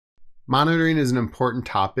Monitoring is an important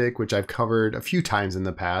topic, which I've covered a few times in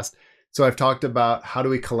the past. So I've talked about how do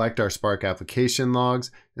we collect our Spark application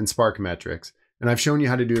logs and Spark metrics. And I've shown you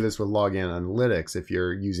how to do this with Log Analytics if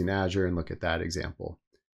you're using Azure, and look at that example.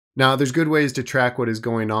 Now, there's good ways to track what is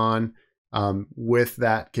going on with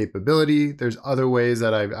that capability. There's other ways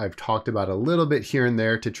that I've talked about a little bit here and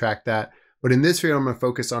there to track that. But in this video, I'm going to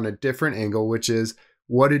focus on a different angle, which is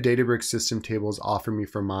what do Databricks System Tables offer me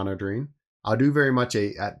for monitoring? I'll do very much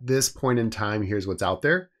at this point in time, here's what's out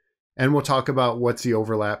there. And we'll talk about what's the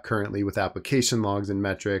overlap currently with application logs and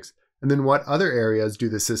metrics, and then what other areas do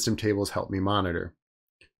the system tables help me monitor.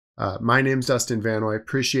 My name's Dustin Vanoy.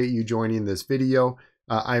 Appreciate you joining this video.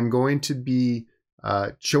 I'm going to be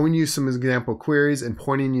showing you some example queries and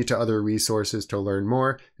pointing you to other resources to learn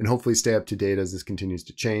more and hopefully stay up to date as this continues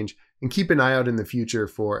to change. And keep an eye out in the future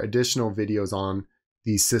for additional videos on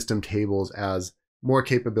these system tables as more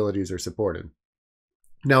capabilities are supported.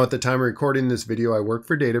 Now, at the time of recording this video, I work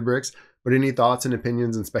for Databricks, but any thoughts and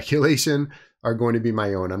opinions and speculation are going to be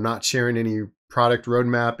my own. I'm not sharing any product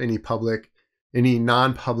roadmap, any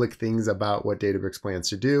non-public things about what Databricks plans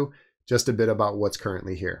to do, just a bit about what's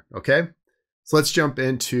currently here, okay? So let's jump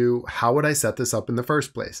into how would I set this up in the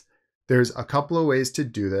first place. There's a couple of ways to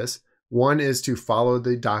do this. One is to follow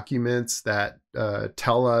the documents that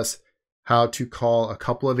tell us how to call a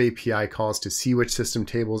couple of API calls to see which system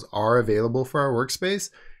tables are available for our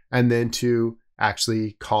workspace, and then to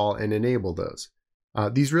actually call and enable those.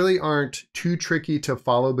 These really aren't too tricky to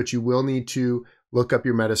follow, but you will need to look up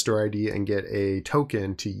your Metastore ID and get a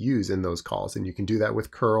token to use in those calls. And you can do that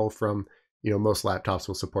with curl from, most laptops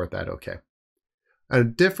will support that okay. A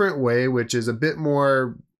different way, which is a bit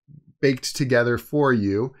more baked together for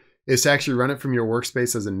you, is to actually run it from your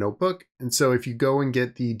workspace as a notebook. And so if you go and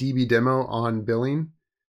get the DB demo on billing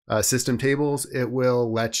system tables, it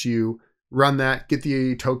will let you run that, get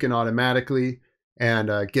the token automatically,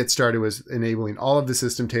 and get started with enabling all of the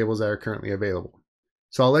system tables that are currently available.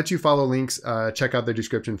 So I'll let you follow links, check out the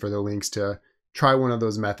description for the links to try one of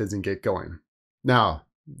those methods and get going. Now,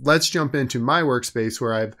 let's jump into my workspace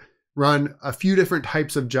where I've run a few different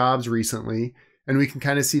types of jobs recently, and we can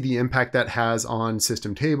kind of see the impact that has on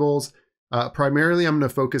system tables. Primarily, I'm going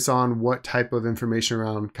to focus on what type of information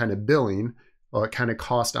around kind of billing, what kind of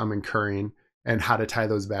cost I'm incurring, and how to tie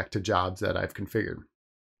those back to jobs that I've configured.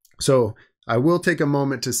 So I will take a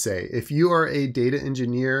moment to say, if you are a data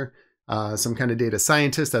engineer, some kind of data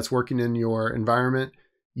scientist that's working in your environment,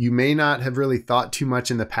 you may not have really thought too much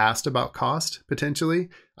in the past about cost, potentially.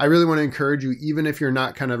 I really want to encourage you, even if you're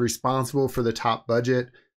not kind of responsible for the top budget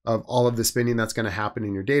of all of the spending that's going to happen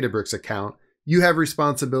in your Databricks account, you have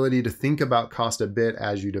responsibility to think about cost a bit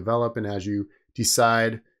as you develop and as you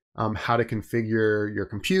decide how to configure your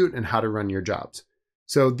compute and how to run your jobs.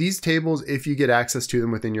 So these tables, if you get access to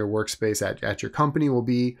them within your workspace at your company, will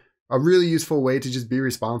be a really useful way to just be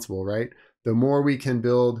responsible, right? The more we can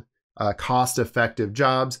build cost-effective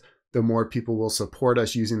jobs, the more people will support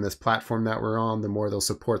us using this platform that we're on, the more they'll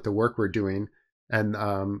support the work we're doing. And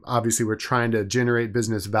obviously, we're trying to generate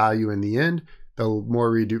business value in the end. The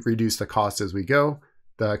more we reduce the cost as we go,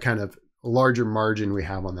 the kind of larger margin we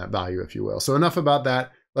have on that value, if you will. So enough about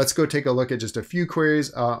that. Let's go take a look at just a few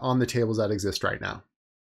queries on the tables that exist right now.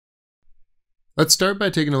 Let's start by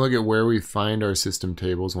taking a look at where we find our system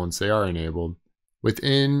tables once they are enabled.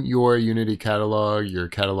 Within your Unity catalog, your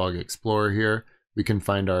catalog explorer here, we can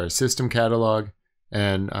find our system catalog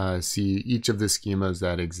and see each of the schemas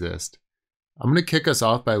that exist. I'm going to kick us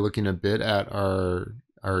off by looking a bit at our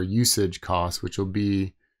usage costs, which will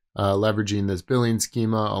be leveraging this billing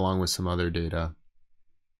schema along with some other data.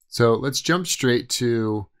 So let's jump straight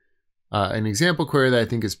to an example query that I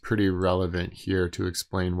think is pretty relevant here to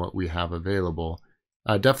explain what we have available.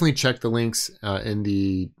 Definitely check the links in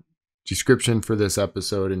the description for this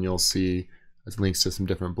episode, and you'll see links to some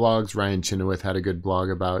different blogs. Ryan Chenoweth had a good blog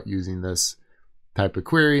about using this type of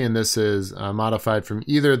query, and this is modified from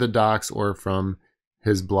either the docs or from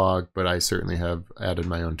his blog, but I certainly have added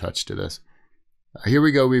my own touch to this. Here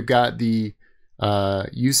we go. We've got the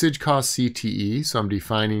usage cost CTE, so I'm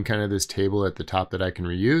defining kind of this table at the top that I can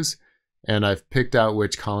reuse, and I've picked out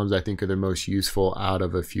which columns I think are the most useful out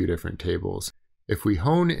of a few different tables. If we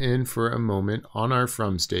hone in for a moment on our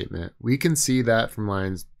from statement, we can see that from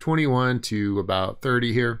lines 21 to about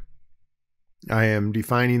 30 here, I am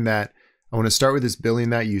defining that I want to start with this billing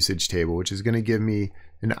that usage table, which is going to give me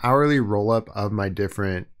an hourly roll-up of my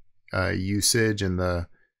different usage and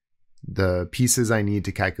the pieces I need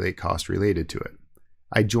to calculate cost related to it.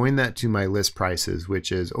 I join that to my list prices,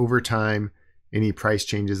 which is over time, any price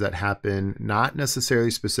changes that happen, not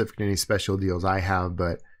necessarily specific to any special deals I have,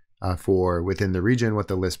 but for within the region what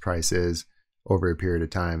the list price is over a period of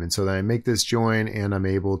time. And so then I make this join and I'm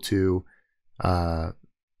able to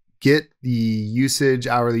get the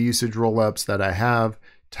hourly usage rollups that I have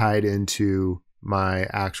tied into my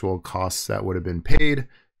actual costs that would have been paid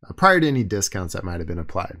prior to any discounts that might have been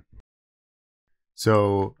applied.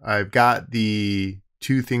 So I've got the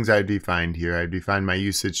two things I've defined here. I've defined my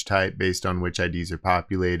usage type based on which IDs are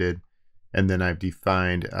populated. And then I've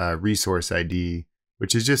defined resource ID,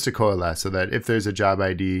 which is just a coalesce so that if there's a job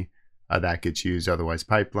ID, that gets used, otherwise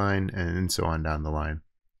pipeline, and so on down the line.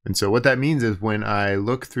 And so what that means is when I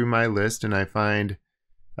look through my list and I find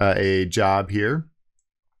a job here,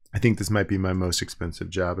 I think this might be my most expensive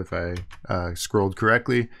job if I scrolled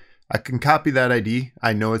correctly. I can copy that ID.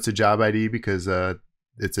 I know it's a job ID because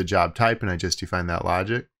it's a job type and I just define that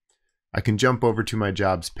logic. I can jump over to my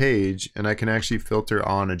jobs page and I can actually filter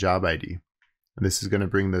on a job ID. And this is going to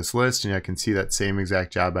bring this list and I can see that same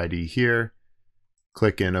exact job ID here.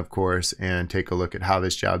 Click in, of course, and take a look at how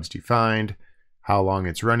this job's defined, how long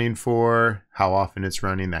it's running for, how often it's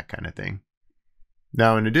running, that kind of thing.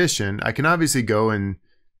 Now, in addition, I can obviously go and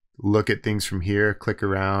look at things from here, click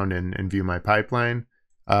around and view my pipeline.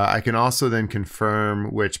 I can also then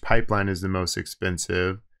confirm which pipeline is the most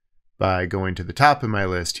expensive by going to the top of my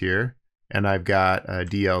list here. And I've got a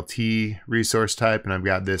DLT resource type and I've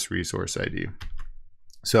got this resource ID.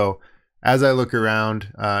 So as I look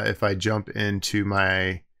around, if I jump into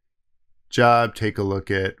my job, take a look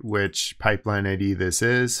at which pipeline ID this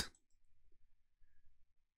is,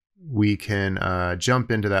 we can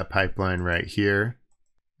jump into that pipeline right here.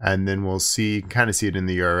 And then we'll kind of see it in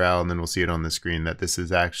the URL, and then we'll see it on the screen that this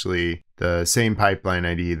is actually the same pipeline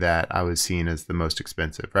ID that I was seeing as the most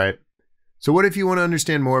expensive, right? So what if you want to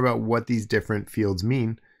understand more about what these different fields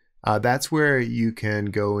mean? That's where you can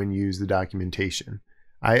go and use the documentation.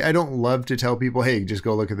 I don't love to tell people, hey, just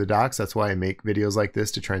go look at the docs. That's why I make videos like this,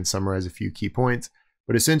 to try and summarize a few key points.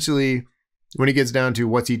 But essentially, when it gets down to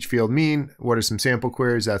what's each field mean, what are some sample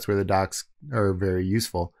queries, that's where the docs are very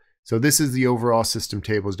useful. So this is the overall system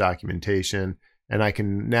tables documentation, and I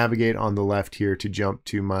can navigate on the left here to jump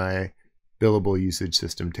to my billable usage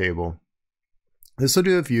system table. This will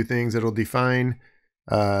do a few things. It'll define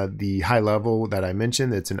the high level that I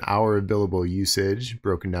mentioned. It's an hour of billable usage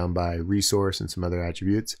broken down by resource and some other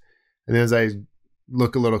attributes. And then as I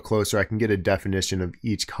look a little closer, I can get a definition of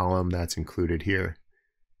each column that's included here.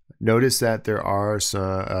 Notice that there are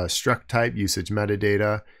some struct type usage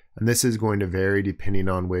metadata. And this is going to vary depending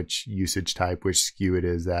on which usage type, which SKU it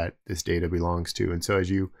is that this data belongs to. And so as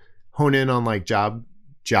you hone in on like job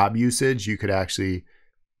usage, you could actually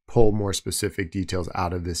pull more specific details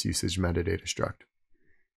out of this usage metadata struct.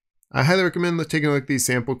 I highly recommend taking a look at these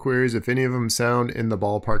sample queries. If any of them sound in the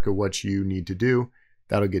ballpark of what you need to do,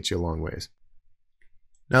 that'll get you a long ways.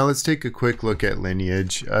 Now let's take a quick look at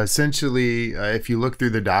Lineage. Essentially, if you look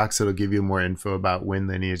through the docs, it'll give you more info about when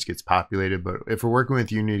Lineage gets populated. But if we're working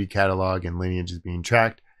with Unity Catalog and Lineage is being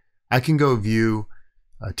tracked, I can go view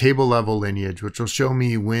a table level Lineage, which will show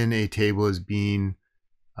me when a table is being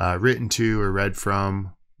written to or read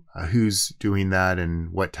from, who's doing that,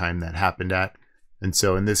 and what time that happened at. And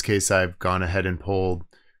so in this case, I've gone ahead and pulled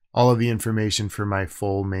all of the information for my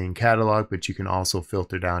full main catalog, but you can also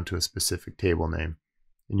filter down to a specific table name,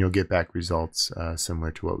 and you'll get back results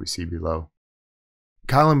similar to what we see below.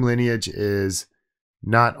 Column lineage is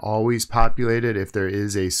not always populated. If there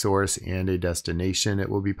is a source and a destination, it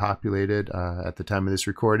will be populated at the time of this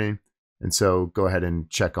recording. And so go ahead and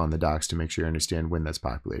check on the docs to make sure you understand when that's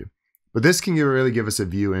populated. But this can really give us a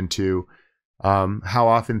view into how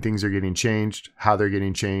often things are getting changed, how they're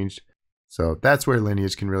getting changed. So that's where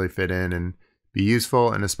Lineage can really fit in and be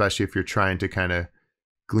useful. And especially if you're trying to kind of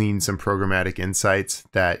glean some programmatic insights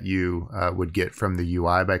that you would get from the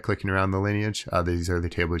UI by clicking around the Lineage. These are the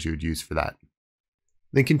tables you would use for that.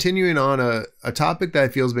 Then continuing on, a topic that I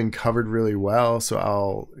feel has been covered really well, so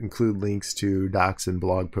I'll include links to docs and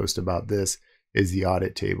blog posts about this, is the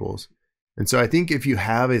audit tables. And so I think if you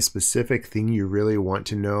have a specific thing you really want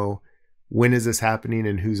to know, when is this happening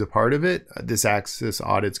and who's a part of it, this Axis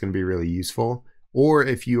audit is going to be really useful. Or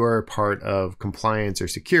if you are a part of compliance or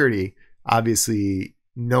security, obviously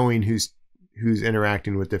knowing who's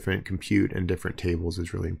interacting with different compute and different tables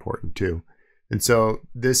is really important too. And so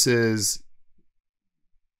this is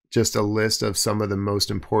just a list of some of the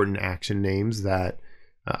most important action names that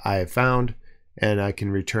I have found, and I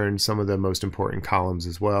can return some of the most important columns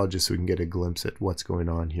as well, just so we can get a glimpse at what's going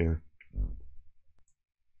on here.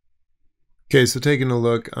 Okay, so taking a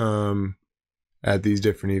look at these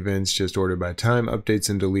different events just ordered by time, updates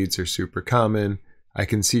and deletes are super common. I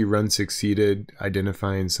can see run succeeded,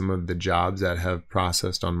 identifying some of the jobs that have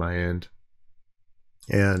processed on my end.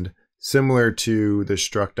 And similar to the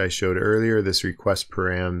struct I showed earlier, this request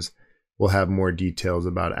params will have more details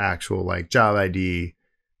about actual like job ID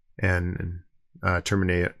and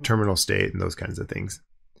terminal state and those kinds of things.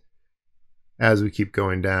 As we keep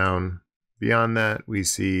going down beyond that, we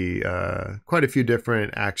see quite a few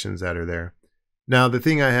different actions that are there. Now,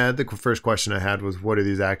 the first question I had was, what do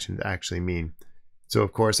these actions actually mean? So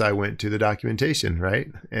of course I went to the documentation, right?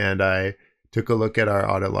 And I took a look at our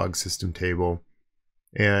audit log system table.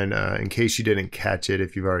 And in case you didn't catch it,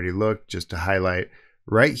 if you've already looked, just to highlight,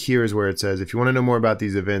 right here is where it says, if you want to know more about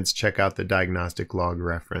these events, check out the diagnostic log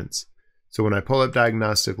reference. So when I pull up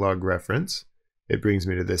diagnostic log reference, it brings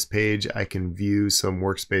me to this page. I can view some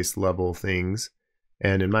workspace level things.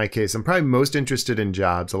 And in my case, I'm probably most interested in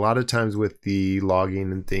jobs. A lot of times with the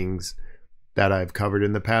logging and things that I've covered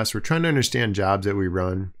in the past, we're trying to understand jobs that we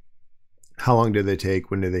run. How long do they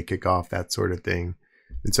take? When do they kick off? That sort of thing.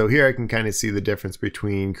 And so here I can kind of see the difference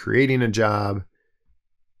between creating a job,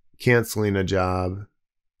 canceling a job,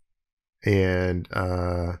 and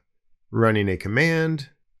running a command.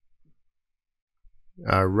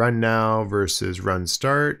 Run now versus run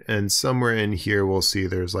start. And somewhere in here, we'll see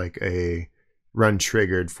there's like a run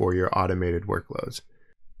triggered for your automated workloads.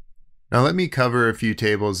 Now let me cover a few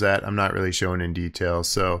tables that I'm not really showing in detail.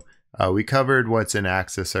 So we covered what's in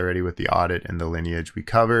Access already with the audit and the lineage. We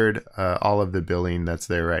covered all of the billing that's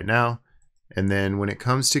there right now. And then when it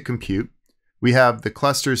comes to compute, we have the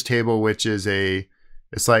clusters table, which is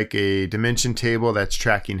it's like a dimension table that's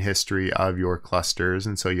tracking history of your clusters.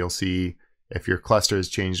 And so you'll see if your cluster has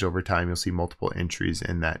changed over time, you'll see multiple entries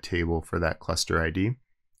in that table for that cluster ID.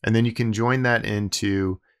 And then you can join that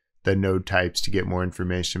into the node types to get more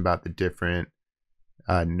information about the different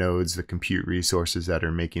nodes, the compute resources that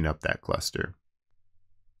are making up that cluster.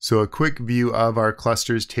 So a quick view of our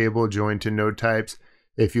clusters table joined to node types.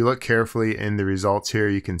 If you look carefully in the results here,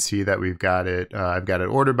 you can see that we've got it, I've got it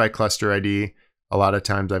ordered by cluster ID. A lot of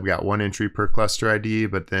times I've got one entry per cluster ID,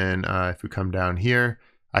 but then if we come down here,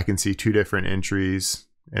 I can see two different entries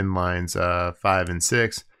in lines 5 and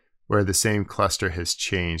 6 where the same cluster has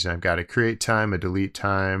changed. And I've got a create time, a delete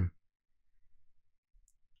time.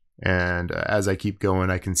 And as I keep going,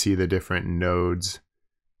 I can see the different nodes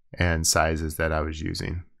and sizes that I was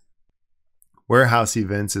using. Warehouse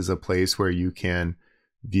events is a place where you can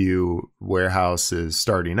view warehouses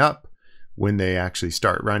starting up, when they actually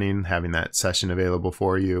start running, having that session available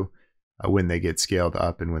for you, when they get scaled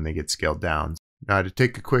up and when they get scaled down. Now to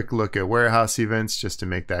take a quick look at warehouse events, just to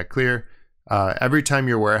make that clear, every time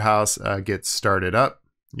your warehouse gets started up,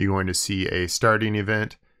 you're going to see a starting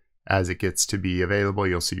event. As it gets to be available,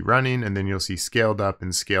 you'll see running, and then you'll see scaled up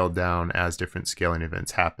and scaled down as different scaling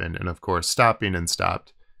events happen, and of course stopping and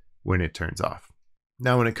stopped when it turns off.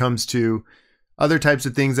 Now when it comes to other types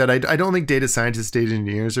of things that I don't think data scientists, data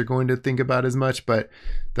engineers are going to think about as much, but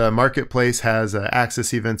the marketplace has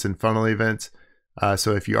access events and funnel events.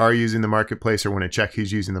 So if you are using the marketplace or want to check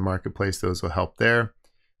who's using the marketplace, those will help there.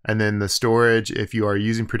 And then the storage, if you are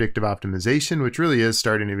using predictive optimization, which really is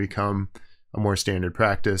starting to become a more standard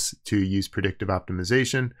practice to use predictive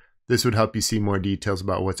optimization, this would help you see more details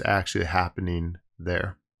about what's actually happening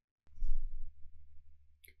there.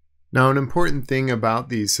 Now, an important thing about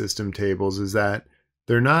these system tables is that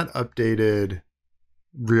they're not updated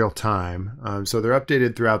real time. So they're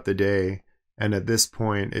updated throughout the day. And at this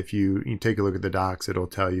point, if you take a look at the docs, it'll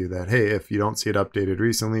tell you that, hey, if you don't see it updated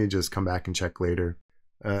recently, just come back and check later.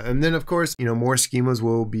 And then, of course, more schemas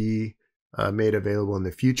will be made available in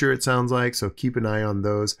the future, it sounds like. So keep an eye on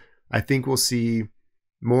those. I think we'll see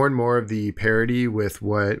more and more of the parity with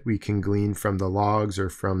what we can glean from the logs or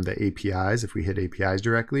from the APIs, if we hit APIs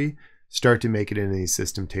directly, start to make it into these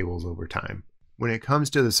system tables over time. When it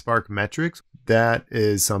comes to the Spark metrics, that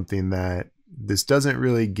is something that this doesn't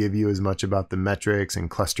really give you as much about the metrics and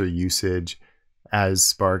cluster usage as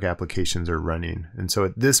Spark applications are running. And so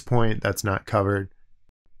at this point, that's not covered.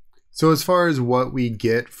 So as far as what we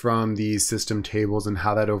get from these system tables and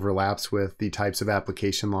how that overlaps with the types of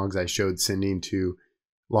application logs I showed sending to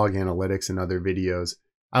log analytics and other videos,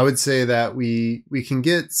 I would say that we can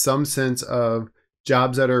get some sense of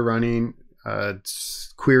jobs that are running,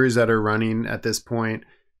 queries that are running at this point,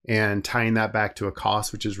 and tying that back to a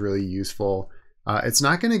cost, which is really useful. It's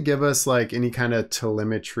not going to give us like any kind of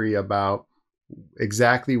telemetry about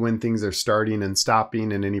exactly when things are starting and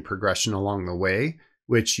stopping and any progression along the way,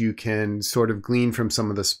 which you can sort of glean from some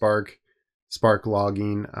of the Spark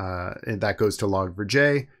logging, and that goes to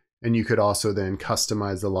log4j. And you could also then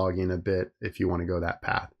customize the logging a bit if you want to go that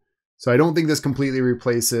path. So I don't think this completely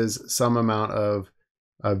replaces some amount of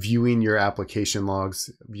viewing your application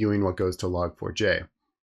logs, viewing what goes to log4j.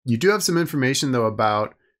 You do have some information though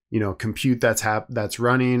about, compute that's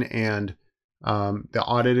running, and the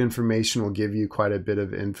audit information will give you quite a bit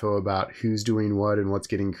of info about who's doing what and what's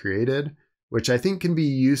getting created, which I think can be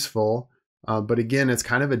useful. But again, it's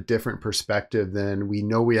kind of a different perspective than we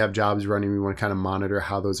know we have jobs running. We want to kind of monitor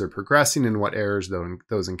how those are progressing and what errors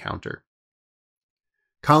those encounter.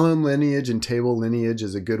 Column lineage and table lineage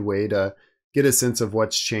is a good way to get a sense of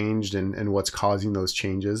what's changed and what's causing those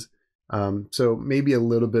changes. So maybe a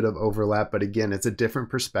little bit of overlap, but again, it's a different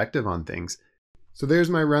perspective on things. So there's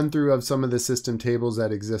my run through of some of the system tables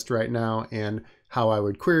that exist right now and how I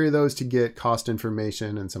would query those to get cost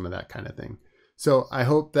information and some of that kind of thing. So I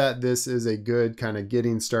hope that this is a good kind of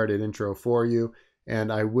getting started intro for you.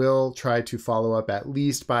 And I will try to follow up at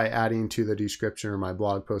least by adding to the description or my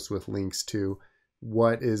blog post with links to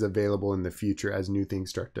what is available in the future as new things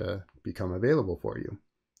start to become available for you.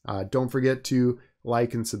 Don't forget to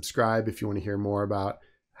like and subscribe if you want to hear more about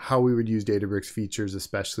how we would use Databricks features,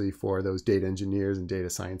 especially for those data engineers and data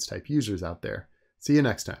science type users out there. See you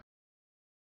next time.